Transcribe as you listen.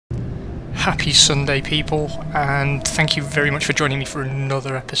Happy Sunday, people, and thank you very much for joining me for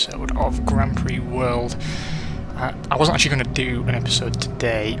another episode of Grand Prix World. I wasn't actually going to do an episode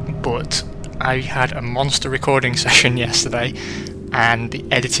today, but I had a monster recording session yesterday, and the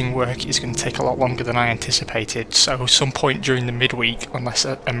editing work is going to take a lot longer than I anticipated, so some point during the midweek, unless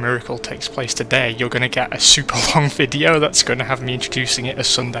a miracle takes place today, you're going to get a super long video that's going to have me introducing it as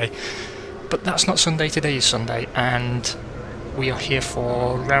Sunday. But that's not Sunday, today is Sunday, and we are here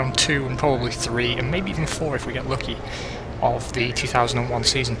for round 2 and probably 3 and maybe even 4 if we get lucky of the 2001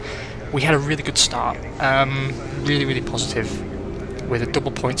 season. We had a really good start, really positive, with a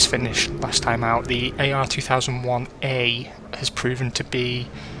double points finish last time out. The AR 2001A has proven to be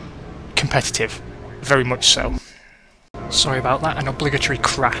competitive, very much so. Sorry about that, an obligatory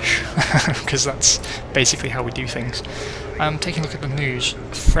crash, because that's basically how we do things. Taking a look at the news,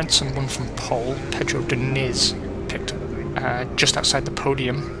 Frentzen won from pole, Pedro Diniz picked just outside the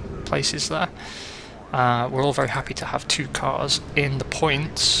podium places there. We're all very happy to have 2 cars in the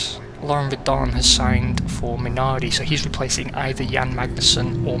points. Laurent Vidon has signed for Minardi, so he's replacing either Jan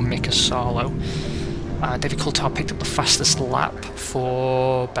Magnussen or Mika Salo. David Coulthard picked up the fastest lap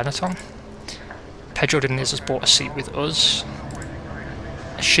for Benetton. Pedro Diniz has bought a seat with us.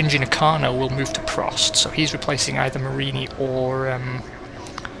 Shinji Nakano will move to Prost, so he's replacing either Marini or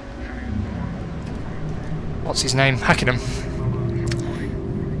what's his name? Hakkinen.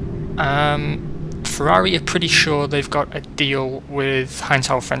 Ferrari are pretty sure they've got a deal with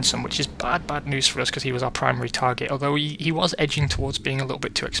Heinz-Harald Frentzen, which is bad news for us because he was our primary target, although he was edging towards being a little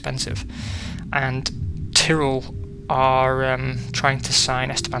bit too expensive. And Tyrrell are trying to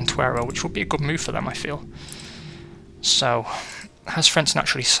sign Esteban Tuero, which would be a good move for them, I feel. So, has Frentzen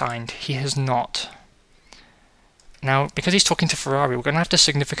actually signed? He has not. Now, because he's talking to Ferrari, we're going to have to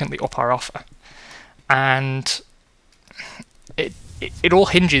significantly up our offer. And it all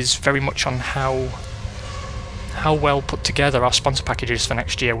hinges very much on how well put together our sponsor package is for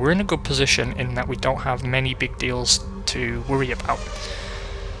next year. We're in a good position in that we don't have many big deals to worry about.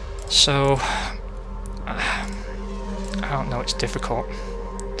 So, I don't know, it's difficult.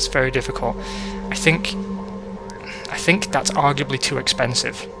 It's very difficult. I think that's arguably too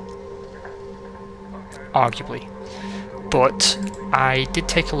expensive. Arguably. But I did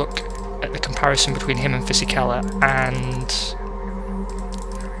take a look at the comparison between him and Fisichella, and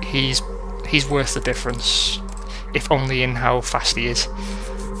he's worth the difference, if only in how fast he is.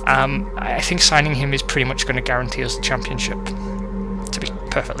 I think signing him is pretty much going to guarantee us the championship, to be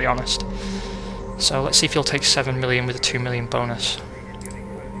perfectly honest. So let's see if he'll take 7 million with a 2 million bonus.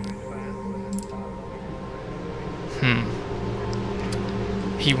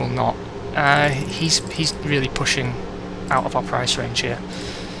 He will not. He's really pushing out of our price range here.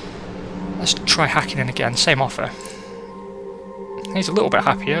 Let's try Hakkinen again, same offer. He's a little bit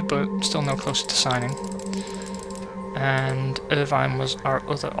happier, but still no closer to signing. And Irvine was our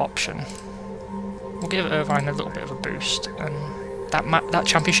other option. We'll give Irvine a little bit of a boost, and that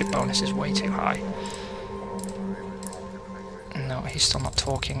championship bonus is way too high. No, he's still not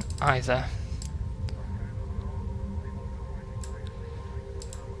talking either.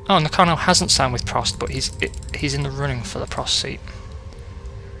 Oh, Nakano hasn't signed with Prost, but he's in the running for the Prost seat.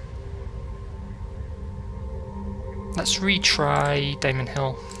 Let's retry Damon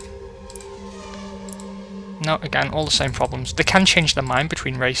Hill. No, again, all the same problems. They can change their mind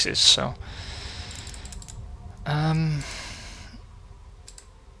between races, so...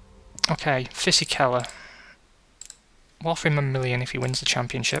 Okay, Fisichella. We'll offer him $1 million if he wins the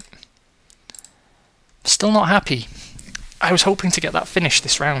championship. Still not happy. I was hoping to get that finished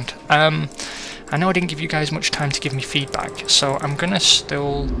this round. I know I didn't give you guys much time to give me feedback, so I'm going to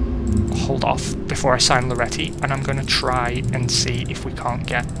still hold off before I sign Loretti, and I'm going to try and see if we can't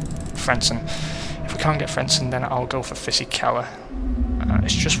get Frentzen. If we can't get Frentzen, then I'll go for Fisichella.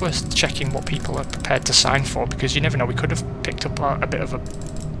 It's just worth checking what people are prepared to sign for, because you never know, we could have picked up a bit of a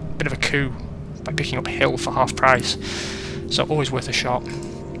coup by picking up Hill for half price, so always worth a shot.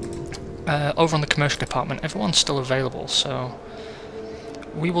 Over on the commercial department, everyone's still available, so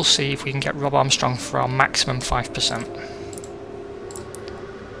we will see if we can get Rob Armstrong for our maximum 5%.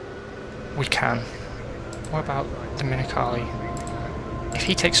 We can. What about Dominicali? If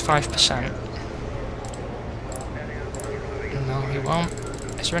he takes 5%... No, he won't.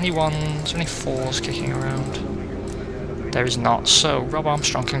 Is there any 4s kicking around? There is not. So, Rob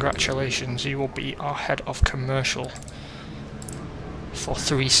Armstrong, congratulations. You will be our head of commercial for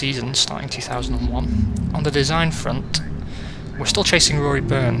 3 seasons, starting 2001. On the design front, we're still chasing Rory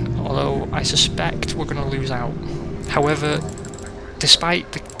Byrne, although I suspect we're going to lose out. However,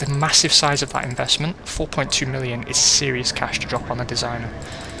 despite the massive size of that investment, 4.2 million is serious cash to drop on a designer.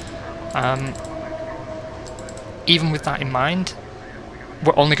 Even with that in mind,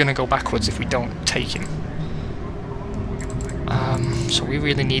 we're only going to go backwards if we don't take him. So we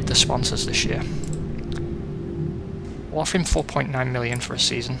really need the sponsors this year. We'll offer him 4.9 million for a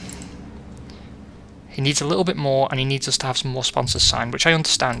season. He needs a little bit more, and he needs us to have some more sponsors signed, which I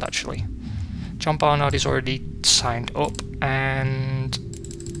understand actually. John Barnard is already signed up, and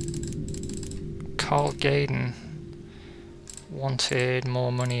Carl Gaden wanted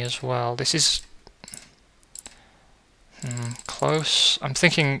more money as well. This is close. I'm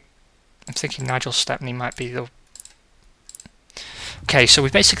thinking Nigel Stepney might be the... Okay, so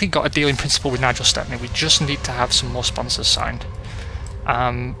we've basically got a deal in principle with Nigel Stepney. We just need to have some more sponsors signed.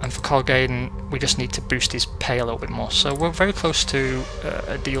 And for Carl Gaden, we just need to boost his pay a little bit more. So we're very close to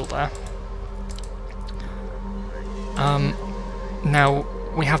a deal there. Now,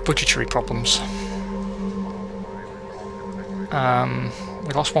 we have budgetary problems.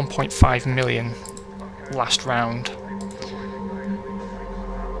 We lost 1.5 million last round.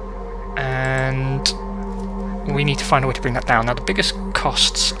 And we need to find a way to bring that down. Now, the biggest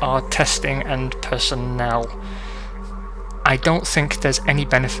costs are testing and personnel. I don't think there's any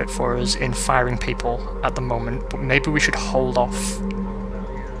benefit for us in firing people at the moment, but maybe we should hold off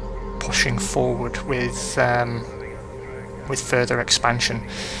pushing forward with further expansion.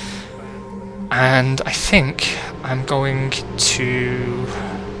 And I think I'm going to...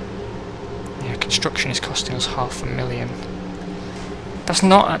 Yeah, construction is costing us $500,000. That's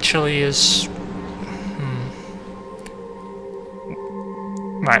not actually as...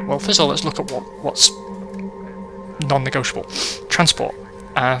 Right, well, first of all, let's look at what's non-negotiable. Transport.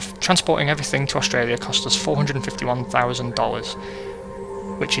 Transporting everything to Australia cost us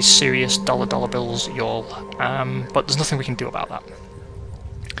 $451,000, which is serious dollar bills, y'all. But there's nothing we can do about that.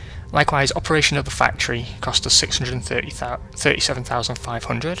 Likewise, operation of the factory cost us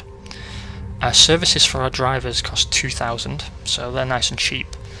 $637,500. Services for our drivers cost $2,000, so they're nice and cheap.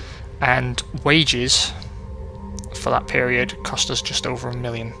 And wages for that period cost us just over $1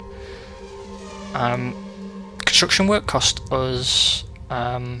 million. Construction work cost us,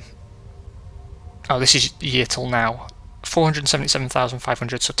 this is year till now,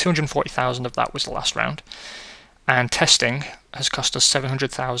 $477,500, so $240,000 of that was the last round. And testing has cost us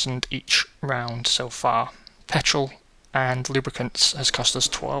 $700,000 each round so far. Petrol and lubricants has cost us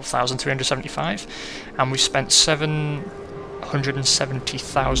 $12,375, and we've spent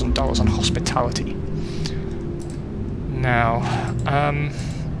 $770,000 on hospitality. Now,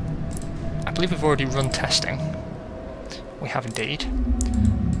 I believe we've already run testing. We have indeed.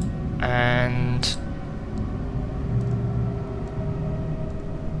 And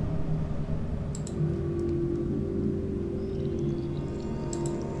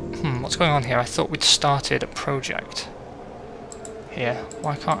what's going on here? I thought we'd started a project here.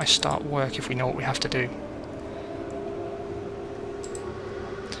 Why can't I start work if we know what we have to do? Do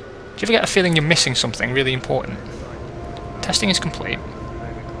you ever get a feeling you're missing something really important? Testing is complete.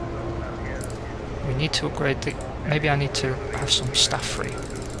 We need to upgrade the... Maybe I need to have some staff free.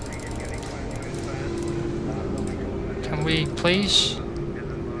 Can we please?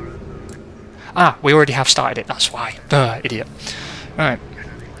 Ah, we already have started it, that's why. Duh, idiot. Right.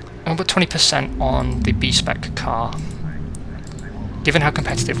 I'll put 20% on the B-spec car. Given how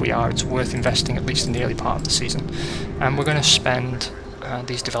competitive we are, it's worth investing at least in the early part of the season. And we're going to spend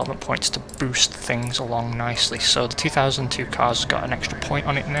these development points to boost things along nicely. So the 2002 car's got an extra point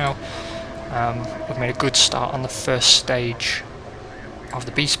on it now. We've made a good start on the first stage of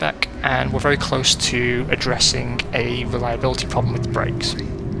the B-spec, and we're very close to addressing a reliability problem with the brakes.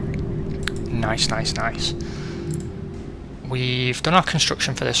 Nice, nice, nice. We've done our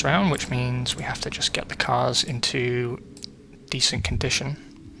construction for this round, which means we have to just get the cars into decent condition.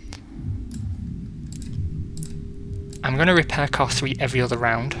 I'm going to repair car 3 every other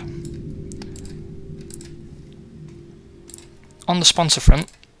round. On the sponsor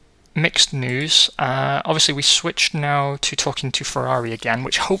front, mixed news. Obviously we switched now to talking to Ferrari again,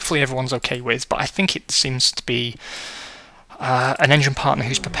 which hopefully everyone's okay with, but I think it seems to be an engine partner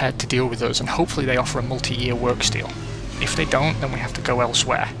who's prepared to deal with us, and hopefully they offer a multi-year works deal. If they don't, then we have to go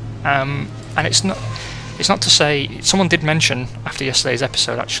elsewhere. And it's not to say... Someone did mention, after yesterday's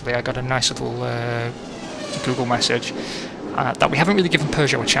episode actually, I got a nice little Google message, that we haven't really given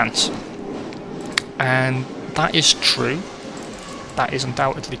Peugeot a chance. And that is true. That is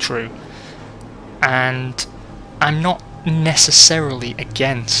undoubtedly true. And I'm not necessarily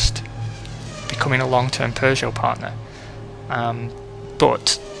against becoming a long-term Peugeot partner.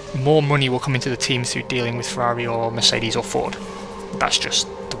 But more money will come into the team through dealing with Ferrari or Mercedes or Ford. That's just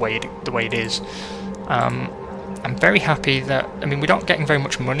the way it is. I'm very happy that, I mean, we're not getting very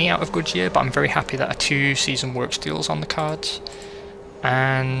much money out of Goodyear, but I'm very happy that a 2-season works deal's on the cards.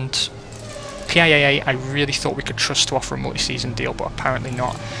 And PIAA, I really thought we could trust to offer a multi-season deal, but apparently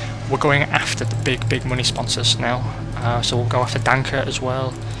not. We're going after the big money sponsors now, so we'll go after Danker as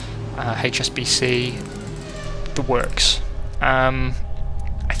well, HSBC, the works. I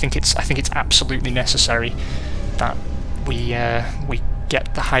think it's absolutely necessary that we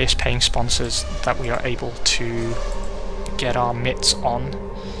get the highest paying sponsors that we are able to get our mitts on.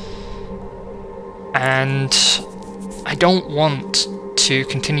 And I don't want to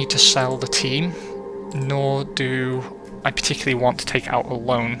continue to sell the team, nor do I particularly want to take out a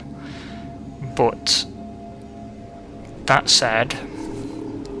loan. But that said,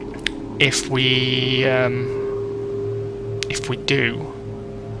 if we do,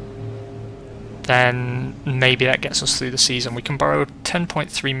 then maybe that gets us through the season. We can borrow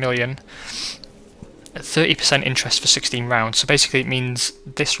 10.3 million at 30% interest for 16 rounds. So basically it means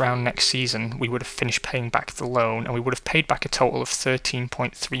this round next season we would have finished paying back the loan, and we would have paid back a total of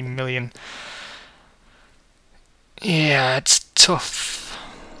 13.3 million. Yeah, it's tough.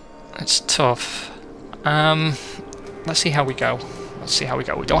 It's tough. Let's see how we go. Let's see how we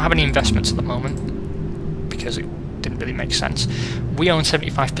go. We don't have any investments at the moment because it didn't really make sense. We own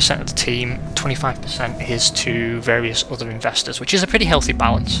 75% of the team, 25% is to various other investors, which is a pretty healthy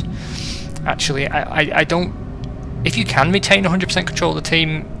balance. Actually, I don't... If you can retain 100% control of the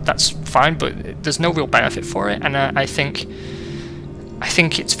team, that's fine, but there's no real benefit for it, and I think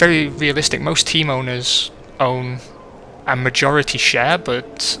it's very realistic. Most team owners own a majority share,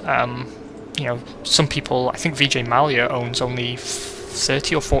 but you know, some people, I think Vijay Mallya owns only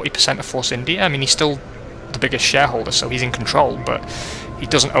 30 or 40% of Force India. I mean, he's still the biggest shareholder, so he's in control, but he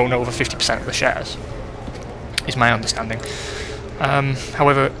doesn't own over 50% of the shares, is my understanding.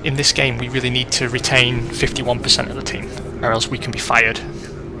 However, in this game we really need to retain 51% of the team, or else we can be fired,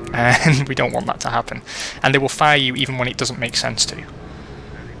 and we don't want that to happen. And they will fire you even when it doesn't make sense to.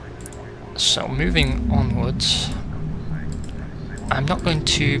 So moving onwards, I'm not going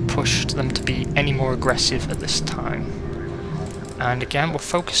to push them to be any more aggressive at this time. And again, we're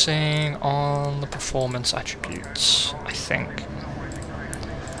focusing on the performance attributes, I think.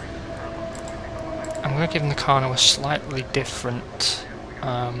 I'm going to give Nakano a slightly different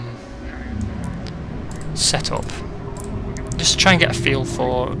setup, just to try and get a feel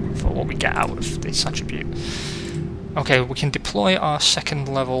for what we get out of this attribute. Okay, we can deploy our second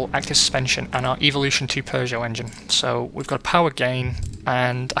level active suspension and our Evolution 2 Peugeot engine. So we've got a power gain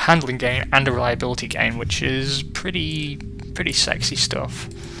and a handling gain and a reliability gain, which is pretty sexy stuff,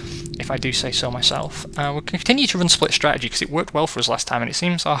 if I do say so myself. We'll continue to run split strategy because it worked well for us last time, and it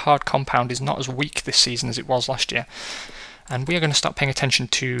seems our hard compound is not as weak this season as it was last year. And we are going to start paying attention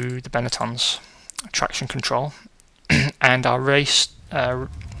to the Benettons, traction control, and our race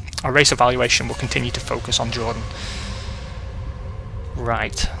evaluation will continue to focus on Jordan.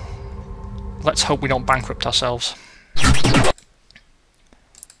 Right. Let's hope we don't bankrupt ourselves.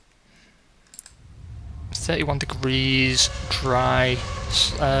 31 degrees, dry,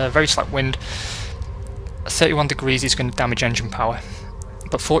 very slight wind. 31 degrees is going to damage engine power,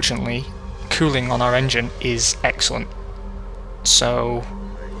 but fortunately cooling on our engine is excellent, so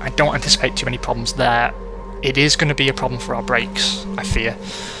I don't anticipate too many problems there. It is going to be a problem for our brakes, I fear,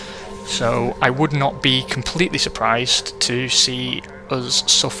 so I would not be completely surprised to see us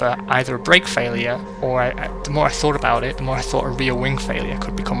suffer either a brake failure, or the more I thought about it, the more I thought a rear wing failure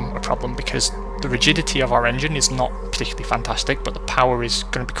could become a problem, because the rigidity of our engine is not particularly fantastic, but the power is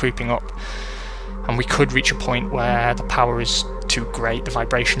going to be creeping up, and we could reach a point where the power is too great, the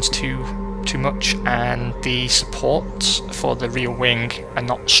vibration's too much, and the supports for the rear wing are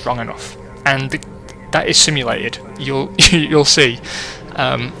not strong enough. And that is simulated. You'll see.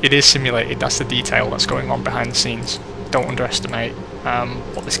 It is simulated. That's the detail that's going on behind the scenes. Don't underestimate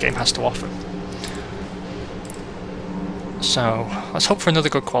what this game has to offer. So let's hope for another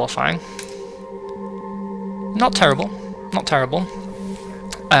good qualifying. Not terrible, not terrible.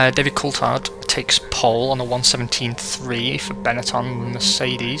 David Coulthard takes pole on the 1:17.3 for Benetton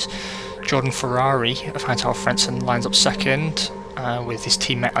Mercedes. Jordan Ferrari of Heinz-Harald Frentzen lines up second, with his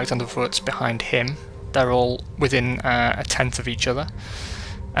teammate Alexander Wurz behind him. They're all within a tenth of each other.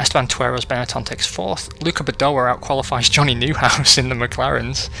 Esteban Tuero's Benetton takes fourth. Luca Badoa out-qualifies Johnny Newhouse in the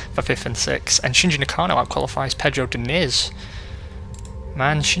McLarens for 5th and 6th, and Shinji Nakano out-qualifies Pedro Diniz.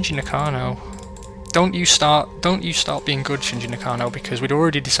 Man, Shinji Nakano, don't you start being good, Shinji Nakano, because we'd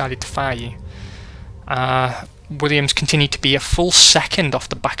already decided to fire you. Williams continued to be a full second off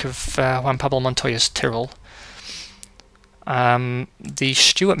the back of Juan Pablo Montoya's Tyrrell. The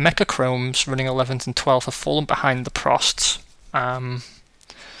Stuart Mechachromes running 11th and 12th have fallen behind the Prosts.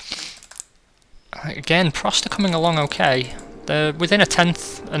 Again, Prost are coming along okay. They're within a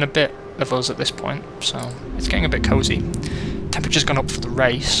tenth and a bit of us at this point, so it's getting a bit cosy. Temperature's gone up for the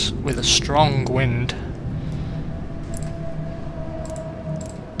race with a strong wind.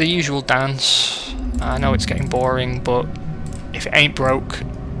 The usual dance. I know it's getting boring, but if it ain't broke,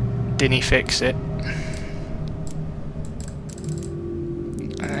 dinny fix it.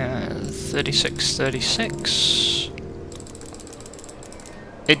 36.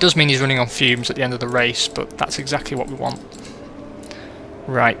 It does mean he's running on fumes at the end of the race, but that's exactly what we want.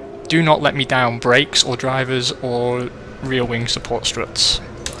 Right, do not let me down, brakes or drivers or rear wing support struts.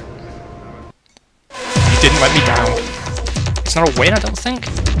 You didn't let me down. It's not a win, I don't think,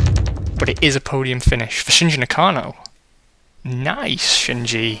 but it is a podium finish for Shinji Nakano. Nice,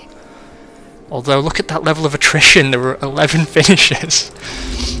 Shinji. Although, look at that level of attrition, there were 11 finishes.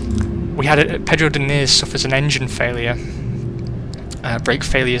 We had Pedro Diniz suffers an engine failure. Brake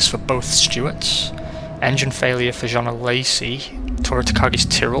failures for both Stewarts. Engine failure for Jean Lacey. Toru Takagi's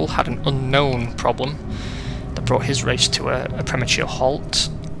Tyrrell had an unknown problem that brought his race to a premature halt.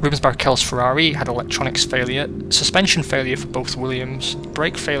 Rubens Barrichello's Ferrari had electronics failure. Suspension failure for both Williams.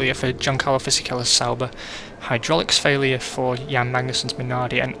 Brake failure for Giancarlo Fisichella's Sauber. Hydraulics failure for Jan Magnussen's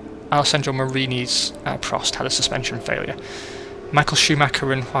Minardi. And Alessandro Marini's Prost had a suspension failure. Michael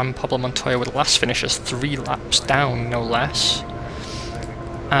Schumacher and Juan Pablo Montoya were the last finishers, 3 laps down, no less.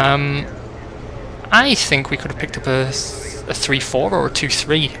 I think we could have picked up a 3-4 or a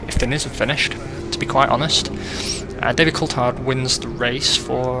 2-3 if Diniz had finished, to be quite honest. David Coulthard wins the race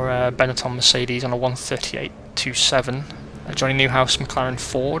for Benetton Mercedes on a 1:38.27. Johnny Newhouse McLaren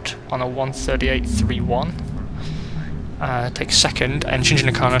Ford on a 1:38.31. Takes second, and Shinji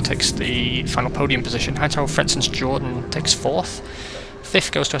Nakano takes the final podium position. Heinz-Harald Frenzen's Jordan takes 4th.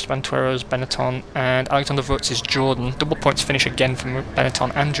 5th goes to Esteban Tuero's Benetton, and Alexander Wurtz's Jordan, double points finish again from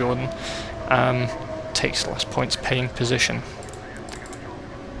Benetton and Jordan, takes the last points paying position.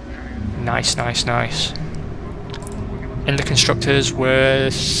 Nice, nice, nice. In the constructors,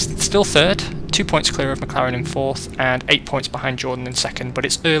 we're still 3rd, 2 points clear of McLaren in 4th, and 8 points behind Jordan in 2nd, but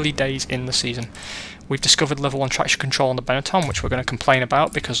it's early days in the season. We've discovered level 1 traction control on the Benetton, which we're going to complain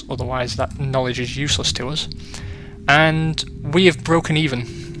about because otherwise that knowledge is useless to us. And we have broken even.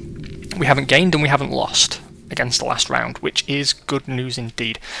 We haven't gained and we haven't lost against the last round, which is good news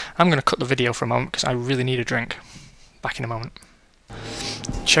indeed. I'm going to cut the video for a moment because I really need a drink. Back in a moment.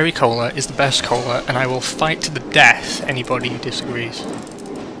 Cherry Cola is the best cola, and I will fight to the death anybody who disagrees.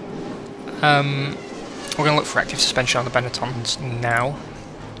 We're going to look for active suspension on the Benettons now.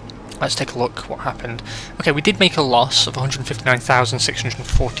 Let's take a look what happened. Okay, we did make a loss of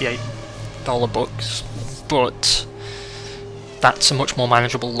 $159,648 bucks, but that's a much more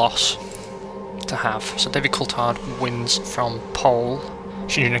manageable loss to have. So David Coulthard wins from pole.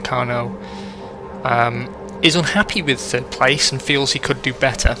 Shinji Nakano is unhappy with 3rd place and feels he could do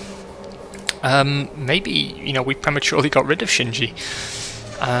better. Maybe, you know, we prematurely got rid of Shinji.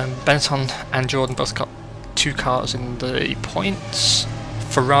 Benetton and Jordan both got 2 cars in the points.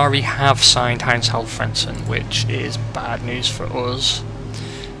 Ferrari have signed Heinz-Harald Frentzen, which is bad news for us.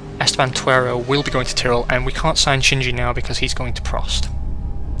 Esteban Tuero will be going to Tyrrell, and we can't sign Shinji now because he's going to Prost.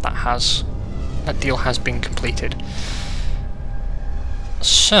 That deal has been completed.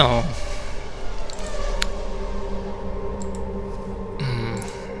 So,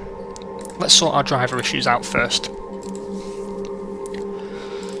 let's sort our driver issues out first.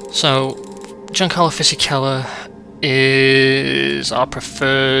 So, Giancarlo Fisichella is our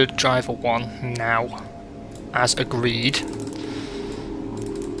preferred driver 1 now, as agreed.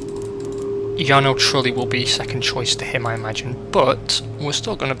 Jarno Trulli will be second choice to him, I imagine, but we're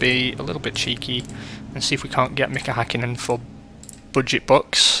still going to be a little bit cheeky and see if we can't get Mika Hakkinen for budget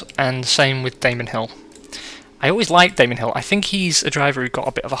bucks, and same with Damon Hill. I always liked Damon Hill. I think he's a driver who got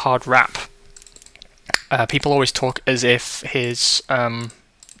a bit of a hard rap. People always talk as if his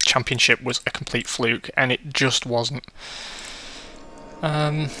championship was a complete fluke, and it just wasn't.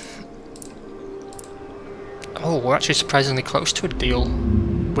 Oh, we're actually surprisingly close to a deal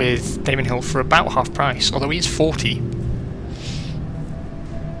with Damon Hill for about half price, although he is 40.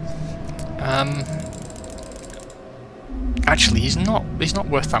 Actually, he's not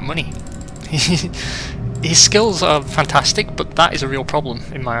worth that money. His skills are fantastic, but that is a real problem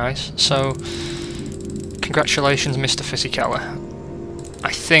in my eyes. So, congratulations, Mr. Fisichella.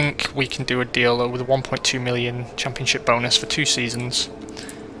 I think we can do a deal though with a 1.2 million championship bonus for 2 seasons.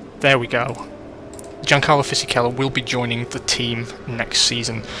 There we go. Giancarlo Fisichella will be joining the team next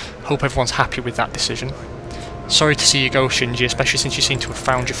season. Hope everyone's happy with that decision. Sorry to see you go, Shinji, especially since you seem to have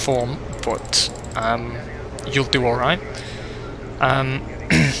found your form, but you'll do alright.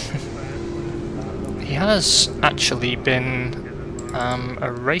 He has actually been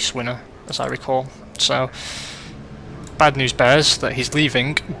a race winner, as I recall, so bad news bears that he's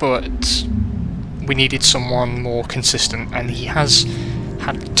leaving, but we needed someone more consistent, and he has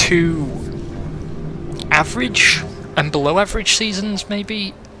had 2 average and below average seasons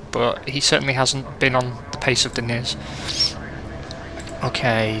maybe, but he certainly hasn't been on the pace of Deniz.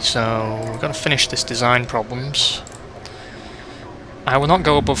 Okay, so we're going to finish this design problems. I will not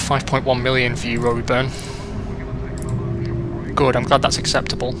go above 5.1 million for you, Rory Byrne. Good, I'm glad that's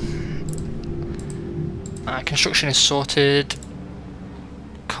acceptable. Construction is sorted.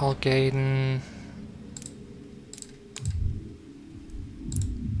 Colgaden.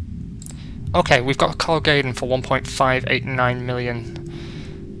 Okay, we've got Colgaden for 1.589 million.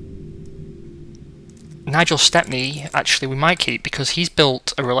 Nigel Stepney, actually, we might keep because he's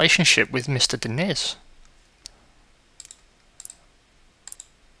built a relationship with Mr. Deniz.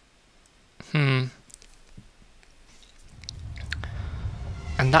 And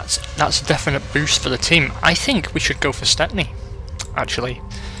that's a definite boost for the team. I think we should go for Stepney, actually.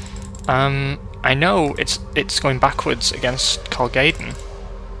 I know it's going backwards against Colgaden,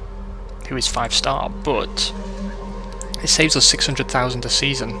 who is 5-star, but it saves us 600,000 a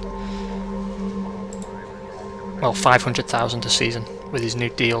season. Well, 500,000 a season with his new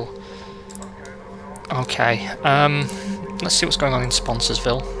deal. Okay, let's see what's going on in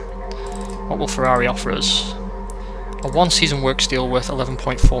Sponsorsville. What will Ferrari offer us? A 1-season works deal worth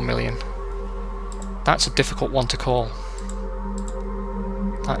 11.4 million. That's a difficult one to call.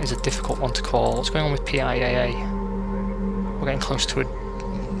 That is a difficult one to call. What's going on with PIAA? We're getting close to a...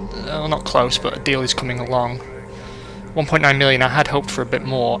 Oh, not close, but a deal is coming along. 1.9 million, I had hoped for a bit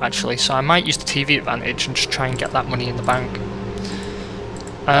more, actually, so I might use the TV advantage and just try and get that money in the bank.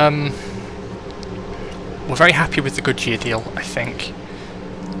 We're very happy with the Goodyear deal, I think.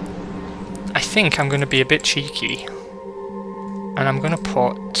 I think I'm going to be a bit cheeky, and I'm going to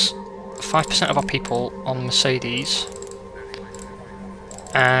put 5% of our people on Mercedes,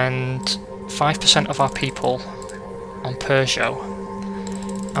 and 5% of our people on Peugeot.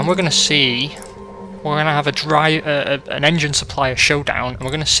 And we're going to see, we're going to have an engine supplier showdown, and we're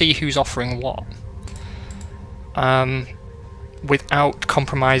going to see who's offering what, without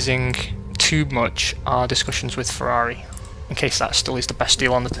compromising too much our discussions with Ferrari, in case that still is the best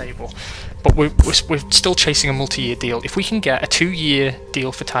deal on the table. But we're still chasing a multi-year deal. If we can get a 2-year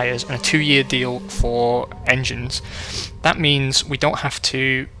deal for tyres and a 2-year deal for engines, that means we don't have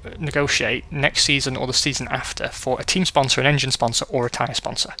to negotiate next season or the season after for a team sponsor, an engine sponsor, or a tyre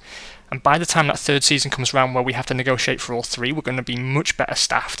sponsor. And by the time that 3rd season comes around where we have to negotiate for all 3, we're going to be much better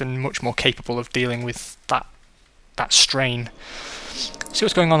staffed and much more capable of dealing with that strain. See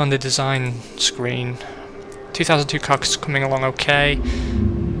what's going on the design screen. 2002 car's coming along okay.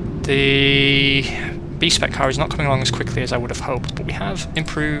 The B-spec car is not coming along as quickly as I would have hoped, but we have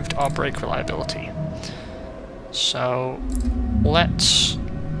improved our brake reliability. So let's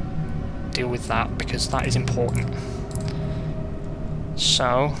deal with that, because that is important.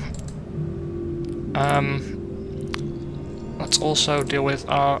 So let's also deal with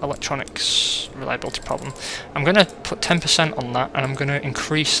our electronics reliability problem. I'm going to put 10% on that, and I'm going to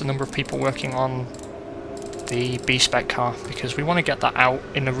increase the number of people working on the B-spec car, because we want to get that out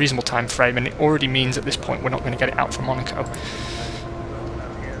in a reasonable time frame, and it already means at this point we're not going to get it out for Monaco.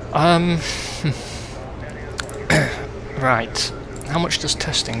 Right, how much does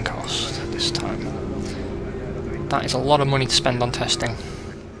testing cost this time? That is a lot of money to spend on testing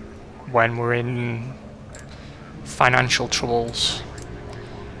when we're in financial troubles.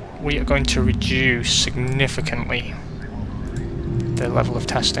 We are going to reduce significantly the level of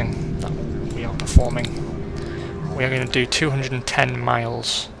testing that we are performing. We are going to do 210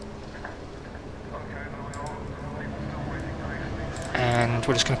 miles, and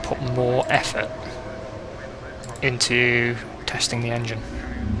we're just going to put more effort into testing the engine,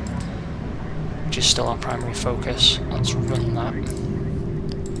 which is still our primary focus. Let's run that.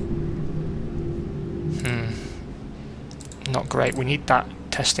 Not great. We need that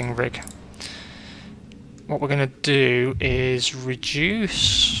testing rig. What we're going to do is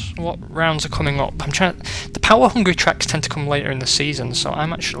reduce what rounds are coming up. The power hungry tracks tend to come later in the season, so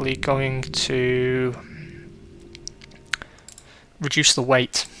I'm actually going to reduce the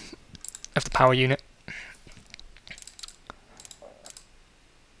weight of the power unit.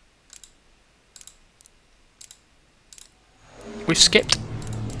 We've skipped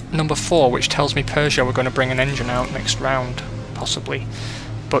number 4, which tells me Peugeot are going to bring an engine out next round, possibly.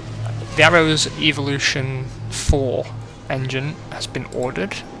 But the Arrow's Evolution 4 engine has been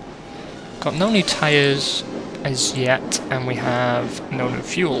ordered. Got no new tyres as yet, and we have no new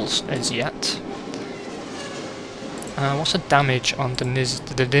fuels as yet. What's the damage on the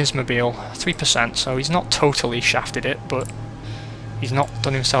Nismobile? 3%, so he's not totally shafted it, but he's not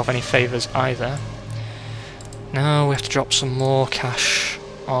done himself any favours either. Now we have to drop some more cash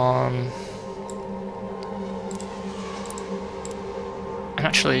on... And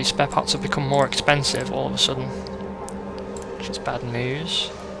actually, spare parts have become more expensive all of a sudden, which is bad news.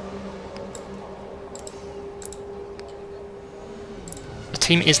 The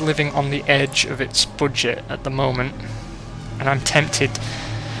team is living on the edge of its budget at the moment, and I'm tempted.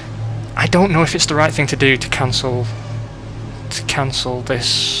 I don't know if it's the right thing to do to cancel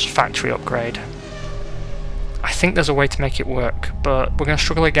this factory upgrade. I think there's a way to make it work, but we're going to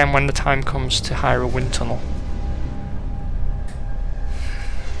struggle again when the time comes to hire a wind tunnel.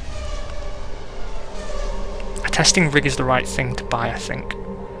 A testing rig is the right thing to buy, I think,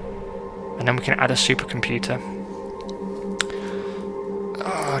 and then we can add a supercomputer.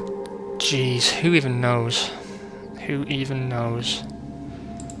 Oh, jeez, who even knows? Who even knows?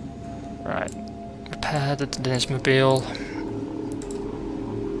 Right, repair the Nismobile.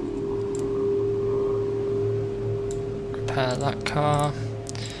 Repair that car.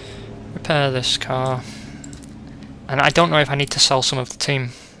 Repair this car. And I don't know if I need to sell some of the team,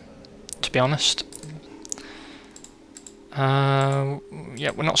 to be honest.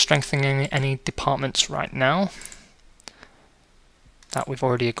 Yeah, we're not strengthening any departments right now. That we've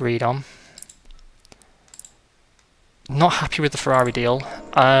already agreed on. Not happy with the Ferrari deal.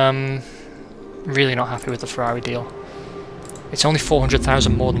 Really not happy with the Ferrari deal. It's only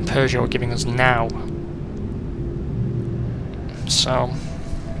 400,000 more than Peugeot are giving us now. So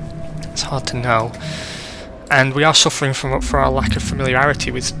it's hard to know. And we are suffering for our lack of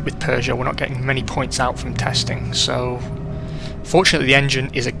familiarity with Peugeot. We're not getting many points out from testing. So fortunately the engine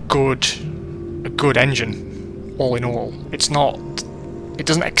is a good engine, all in all. It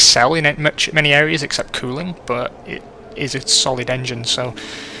doesn't excel in many areas except cooling, but it is a solid engine, so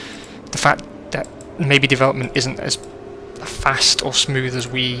the fact that maybe development isn't as fast or smooth as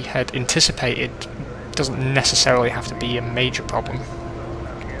we had anticipated doesn't necessarily have to be a major problem.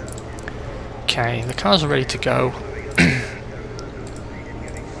 Okay, the cars are ready to go.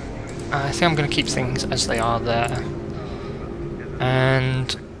 I think I'm going to keep things as they are there,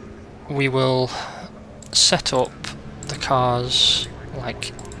 and we will set up the cars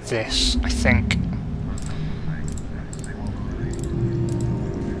like this, I think.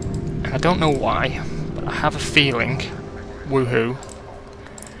 And I don't know why, but I have a feeling, woohoo,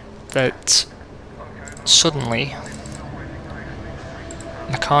 that suddenly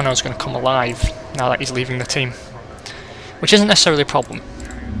Nakano's going to come alive now that he's leaving the team, which isn't necessarily a problem.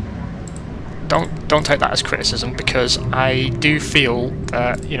 Don't take that as criticism, because I do feel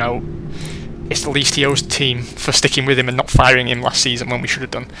that, you know, it's the least he owes the team for sticking with him and not firing him last season when we should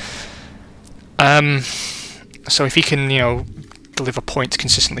have done. So if he can, you know, deliver points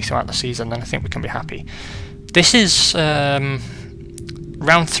consistently throughout the season, then I think we can be happy. This is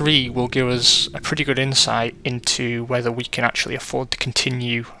round 3 will give us a pretty good insight into whether we can actually afford to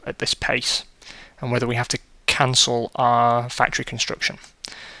continue at this pace and whether we have to cancel our factory construction.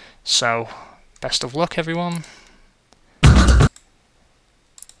 So best of luck, everyone.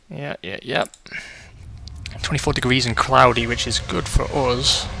 Yeah. 24 degrees and cloudy, which is good for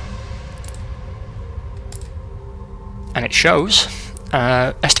us. And it shows.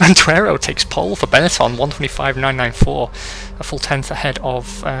 Esteban Tuero takes pole for Benetton, 125.994, a full tenth ahead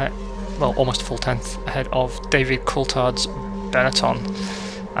of, well, almost a full tenth ahead of David Coulthard's Benetton.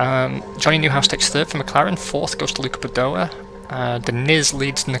 Johnny Newhouse takes third for McLaren, fourth goes to Luca Badoa. The Niz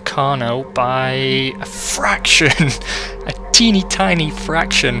leads Nakano by a fraction, a teeny tiny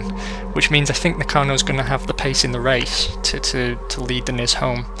fraction, which means I think Nakano's going to have the pace in the race to lead the Niz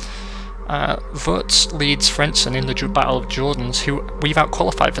home. Wurtz leads Frentzen in the Battle of Jordans, who we've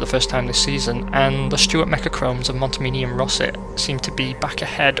outqualified for the first time this season, and the Stuart Mechachromes of Montemini and Rosset seem to be back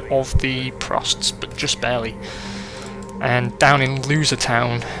ahead of the Prosts, but just barely. And down in Loser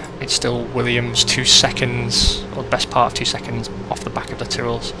Town, it's still Williams 2 seconds, or the best part of 2 seconds, off the back of the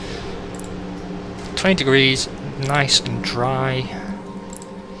Tyrrells. 20 degrees, nice and dry.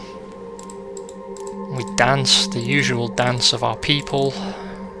 We dance, the usual dance of our people.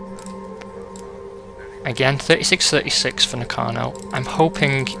 Again, 36-36 for Nakano. I'm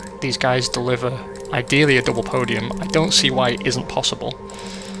hoping these guys deliver, ideally, a double podium. I don't see why it isn't possible.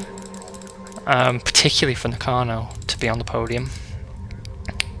 Particularly for Nakano to be on the podium.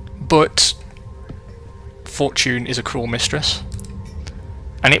 But fortune is a cruel mistress.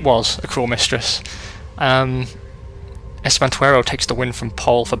 And it was a cruel mistress. Esteban Tuero takes the win from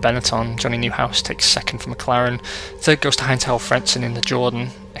Paul for Benetton. Johnny Newhouse takes second for McLaren. Third goes to Heinz-Harald Frentzen in the Jordan,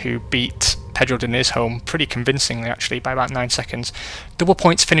 who beat Pedro Diniz home pretty convincingly, actually, by about 9 seconds. Double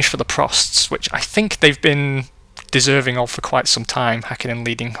points finish for the Prosts, which I think they've been deserving of for quite some time, Hakkinen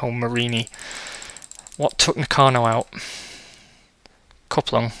leading home Marini. What took Nakano out?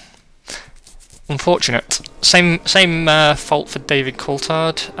 Couplung. Unfortunate. Same fault for David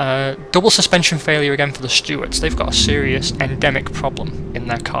Coulthard. Double suspension failure again for the Stewarts. They've got a serious endemic problem in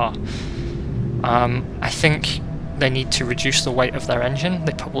their car. I think they need to reduce the weight of their engine.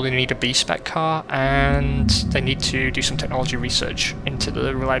 They probably need a B-spec car, and they need to do some technology research into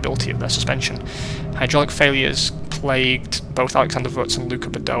the reliability of their suspension. Hydraulic failures plagued both Alexander Wurz and Luca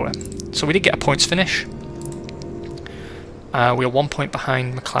Badoa. So we did get a points finish. We are 1 point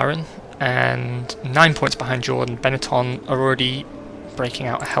behind McLaren and 9 points behind Jordan. Benetton are already breaking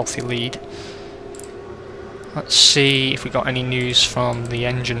out a healthy lead. Let's see if we got any news from the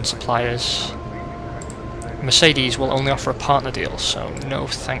engine suppliers. Mercedes will only offer a partner deal, so no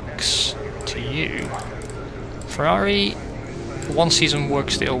thanks to you. Ferrari, one season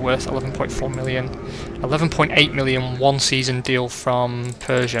works deal worth 11.4 million, 11.8 million one season deal from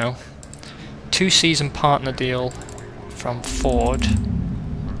Peugeot, 2 season partner deal from Ford.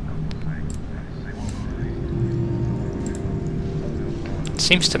 It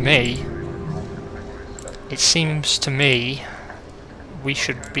seems to me we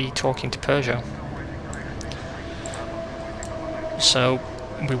should be talking to Peugeot. So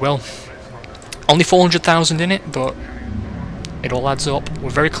we will. Only 400,000 in it, but it all adds up. We're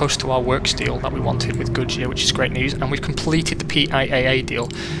very close to our works deal that we wanted with Goodyear, which is great news, and we've completed the PIAA deal.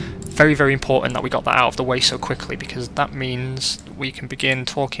 Very, very important that we got that out of the way so quickly, because that means we can begin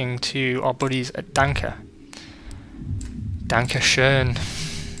talking to our buddies at Danke. Danke schön.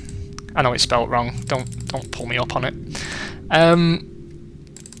 I know it's spelled wrong. Don't pull me up on it.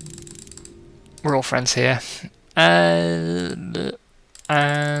 We're all friends here. And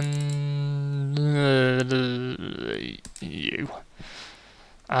you.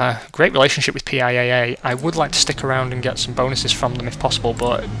 Great relationship with PIAA. I would like to stick around and get some bonuses from them if possible,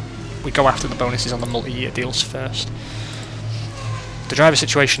 but we go after the bonuses on the multi-year deals first. The driver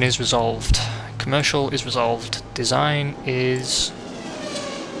situation is resolved. Commercial is resolved. Design is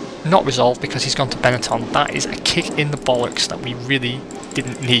not resolved because he's gone to Benetton. That is a kick in the bollocks that we really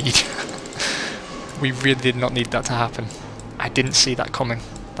didn't need. We really did not need that to happen. I didn't see that coming.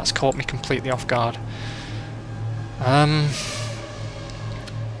 That's caught me completely off guard.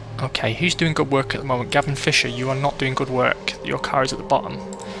 Okay, who's doing good work at the moment? Gavin Fisher, you are not doing good work. Your car is at the bottom.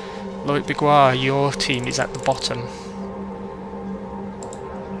 Loic Biguar, your team is at the bottom.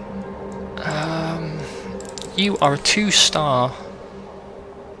 You are a 2-star,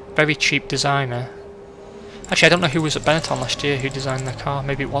 very cheap designer. Actually, I don't know who was at Benetton last year who designed their car.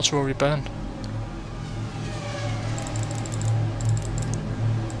 Maybe it was Rory Byrne.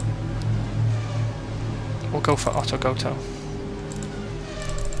 We'll go for Otto Goto.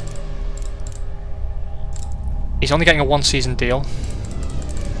 He's only getting a 1 season deal.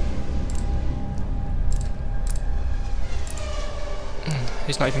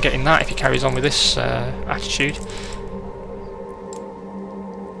 He's not even getting that if he carries on with this attitude.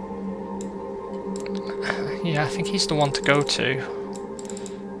 Yeah, I think he's the one to go to.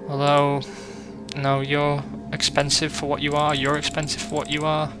 Although, no, you're expensive for what you are, you're expensive for what you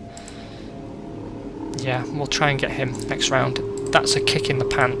are. Yeah, we'll try and get him next round. That's a kick in the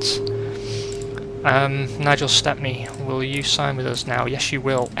pants. Nigel Stepney, will you sign with us now? Yes, you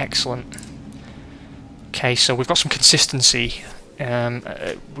will. Excellent. Okay, so we've got some consistency in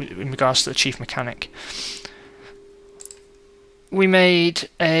regards to the chief mechanic. We made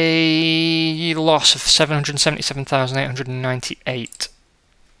a loss of 777,898.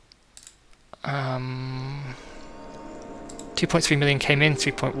 2.3 million came in,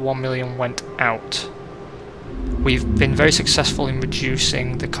 3.1 million went out. We've been very successful in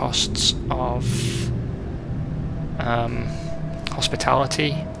reducing the costs of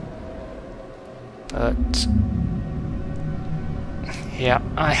hospitality, but yeah,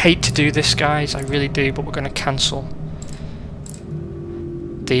 I hate to do this, guys, I really do, but we're going to cancel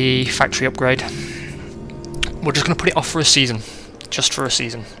the factory upgrade. We're just going to put it off for a season, just for a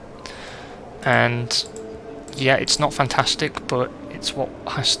season. And yeah, it's not fantastic, but it's what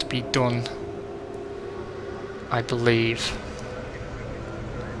has to be done, I believe.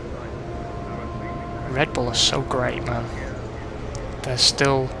 Red Bull are so great, man. They're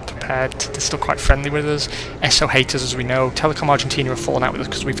still prepared, they're still quite friendly with us. ESSO haters, as we know. Telecom Argentina have fallen out with us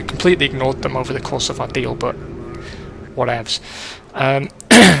because we've completely ignored them over the course of our deal, but whatevs.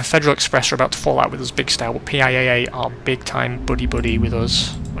 Federal Express are about to fall out with us big style, but PIAA are big time buddy with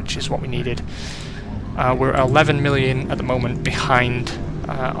us, which is what we needed. We're 11 million at the moment behind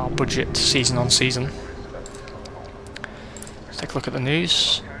our budget season on season. Let's take a look at the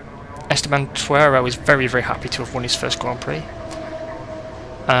news. Esteban Tuero is very happy to have won his first Grand Prix.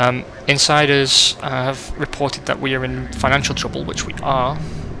 Insiders have reported that we are in financial trouble, which we are.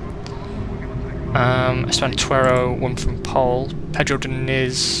 Esteban Tuero won from pole. Pedro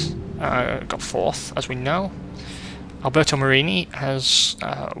Diniz got 4th, as we know. Alberto Marini has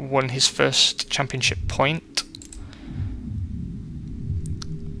won his first championship point.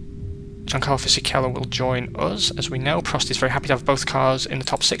 Giancarlo Fisichella will join us, as we know. Prost is very happy to have both cars in the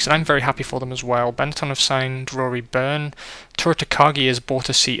top 6, and I'm very happy for them as well. Benetton have signed Rory Byrne. Toru Takagi has bought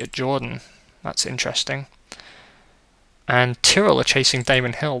a seat at Jordan. That's interesting. And Tyrrell are chasing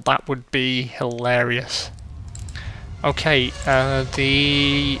Damon Hill. That would be hilarious. Okay,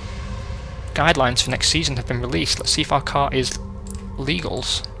 the guidelines for next season have been released. Let's see if our car is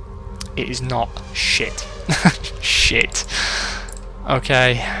legals. It is not. Shit. Shit.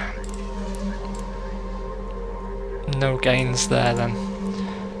 Okay. No gains there then.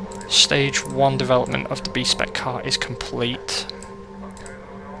 Stage 1 development of the B-Spec car is complete.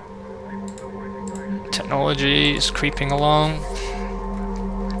 Technology is creeping along.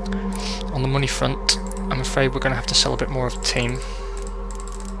 On the money front, I'm afraid we're going to have to sell a bit more of the team.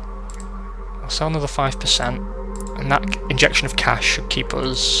 I'll sell another 5%, and that injection of cash should keep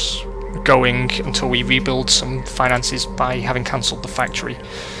us going until we rebuild some finances by having cancelled the factory.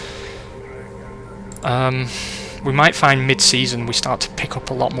 We might find mid-season we start to pick up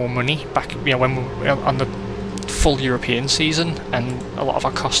a lot more money back, you know, when we're on the full European season and a lot of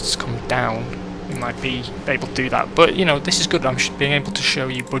our costs come down. We might be able to do that, but you know, this is good. I'm being able to show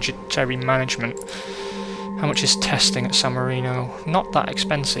you budgetary management. How much is testing at San Marino? Not that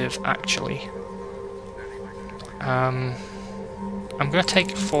expensive, actually. I'm going to take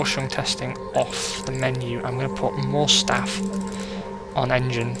Forschung testing off the menu. I'm going to put more staff on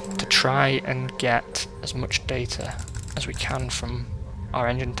engine to try and get as much data as we can from our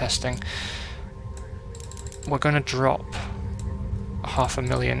engine testing. We're going to drop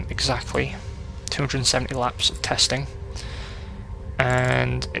 500,000 exactly, 270 laps of testing,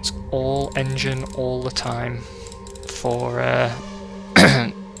 and it's all engine all the time for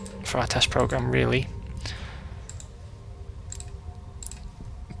for our test program, really.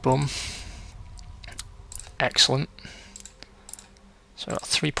 Boom. Excellent. So I've got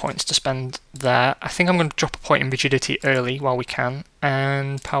 3 points to spend there. I think I'm going to drop a point in rigidity early while we can,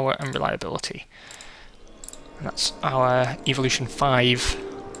 and power and reliability. And that's our Evolution 5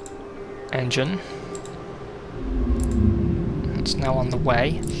 engine. It's now on the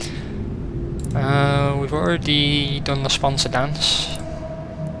way. We've already done the sponsor dance.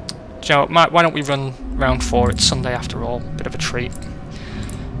 Do you know, why don't we run round 4? It's Sunday after all, bit of a treat.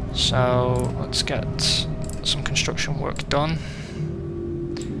 So let's get some construction work done.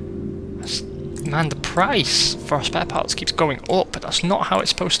 Man, the price for our spare parts keeps going up, but that's not how it's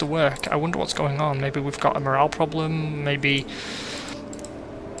supposed to work. I wonder what's going on. Maybe we've got a morale problem, maybe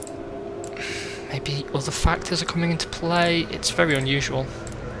other factors are coming into play. It's very unusual.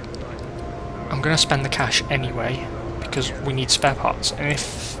 I'm going to spend the cash anyway, because we need spare parts, and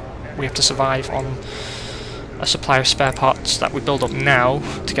if we have to survive on a supply of spare parts that we build up now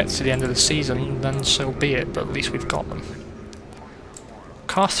to get to the end of the season, then so be it, but at least we've got them.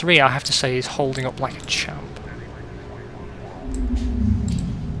 Car 3, I have to say, is holding up like a champ.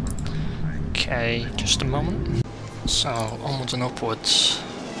 Okay, just a moment. So, onwards and upwards.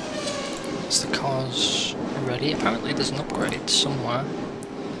 Is the car's ready? Apparently there's an upgrade somewhere.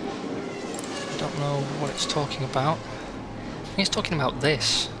 I don't know what it's talking about. I think it's talking about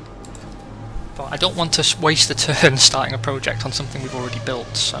this. But I don't want to waste a turn starting a project on something we've already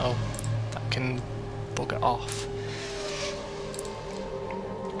built, so that can bug it off.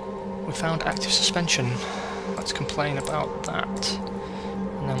 We found active suspension. Let's complain about that.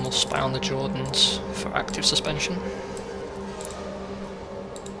 And then we'll spy on the Jordans for active suspension.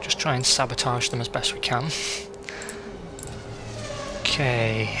 Just try and sabotage them as best we can.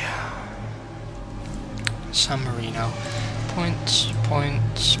 Okay. San Marino. Points,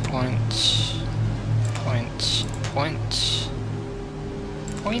 points, points, points, points,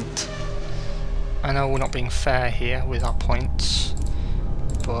 point. I know we're not being fair here with our points,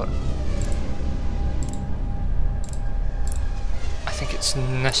 but I think it's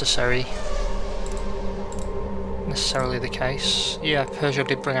necessarily the case. Yeah, Peugeot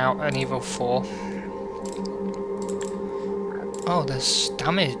did bring out an Evo 4. Oh, there's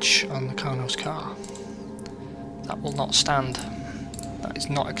damage on the Kono's car. That will not stand. That is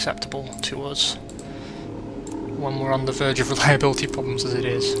not acceptable to us when we're on the verge of reliability problems as it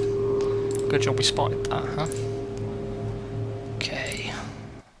is. Good job we spotted that, huh? Okay,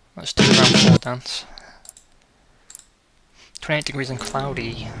 let's do the round 4 dance. 28 degrees and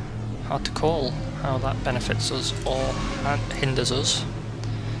cloudy. Hard to call how that benefits us or hinders us.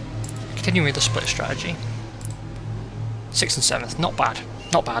 Continuing with the split strategy. 6th and 7th, not bad.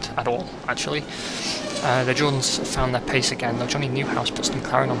 Not bad at all, actually. The Jordans found their pace again, though Johnny Newhouse puts the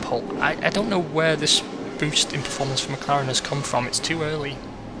McLaren on pole. I don't know where this boost in performance for McLaren has come from. It's too early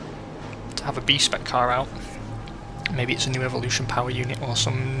to have a B-spec car out. Maybe it's a new Evolution power unit or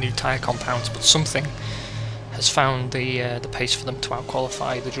some new tyre compounds, but something has found the pace for them to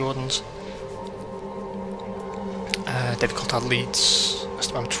out-qualify the Jordans. David Coulthard leads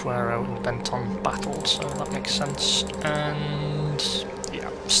Esteban Tuero in the Benetton battle, so that makes sense. And yeah,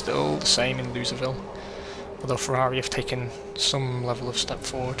 still the same in Loserville, although Ferrari have taken some level of step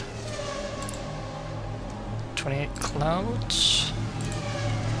forward. 28 clouds.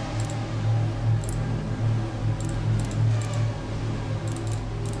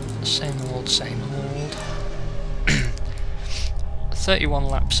 Same old, same old. 31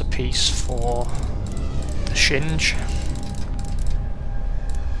 laps apiece for the Shinge.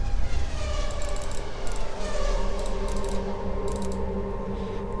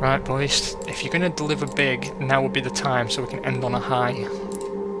 Right boys, if you're going to deliver big, now would be the time so we can end on a high.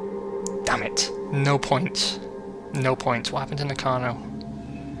 Damn it, no points. No points. What happened in the car now?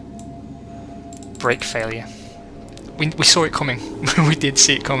 Brake failure. We saw it coming. We did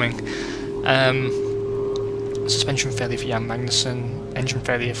see it coming. Suspension failure for Jan Magnussen, engine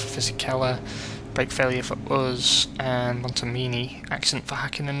failure for Fisichella, brake failure for us and Montemini, accident for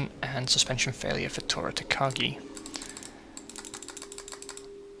Hakkinen, and suspension failure for Tora Takagi.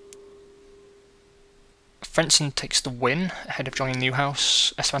 Frentzen takes the win ahead of Johnny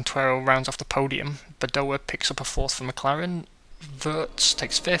Newhouse. Esteban Tuero rounds off the podium. Badoa picks up a 4th for McLaren. Wirtz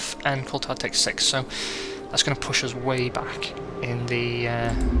takes 5th and Coulthard takes 6th. So that's going to push us way back in the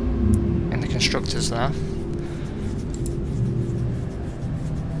constructors there.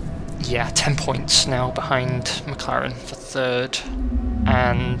 Yeah, 10 points now behind McLaren for 3rd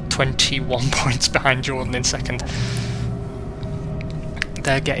and 21 points behind Jordan in 2nd.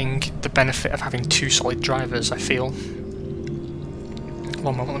 They're getting the benefit of having 2 solid drivers, I feel.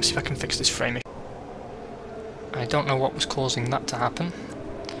 One moment, let me see if I can fix this framing. I don't know what was causing that to happen.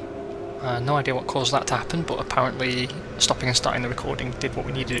 No idea what caused that to happen, but apparently stopping and starting the recording did what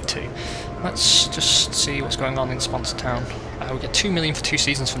we needed it to. Let's just see what's going on in Sponsor Town. We get 2 million for 2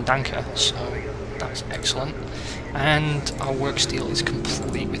 seasons from Danker, so that's excellent. And our work deal is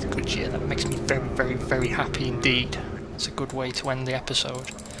complete with Goodyear. That makes me very, very, very happy indeed. It's a good way to end the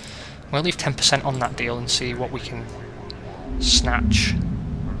episode. We'll leave 10% on that deal and see what we can snatch.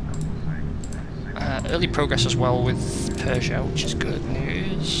 Early progress as well with Peugeot, which is good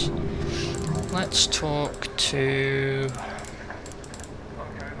news. Let's talk to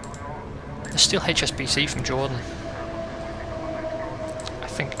the Steel HSBC from Jordan. I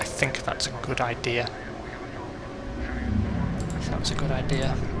think that's a good idea. That's a good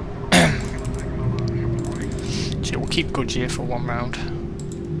idea. So we'll keep Goodyear for 1 round.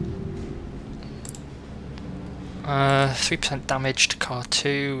 3% damage to car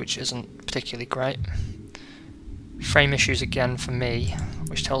 2, which isn't particularly great. Frame issues again for me,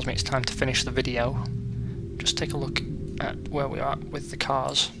 which tells me it's time to finish the video. Just take a look at where we are with the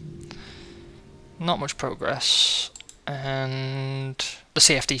cars. Not much progress, and the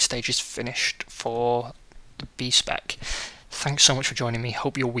CFD stage is finished for the B-Spec. Thanks so much for joining me.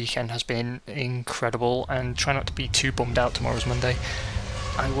 Hope your weekend has been incredible, and try not to be too bummed out. Tomorrow's Monday.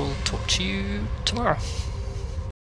 I will talk to you tomorrow.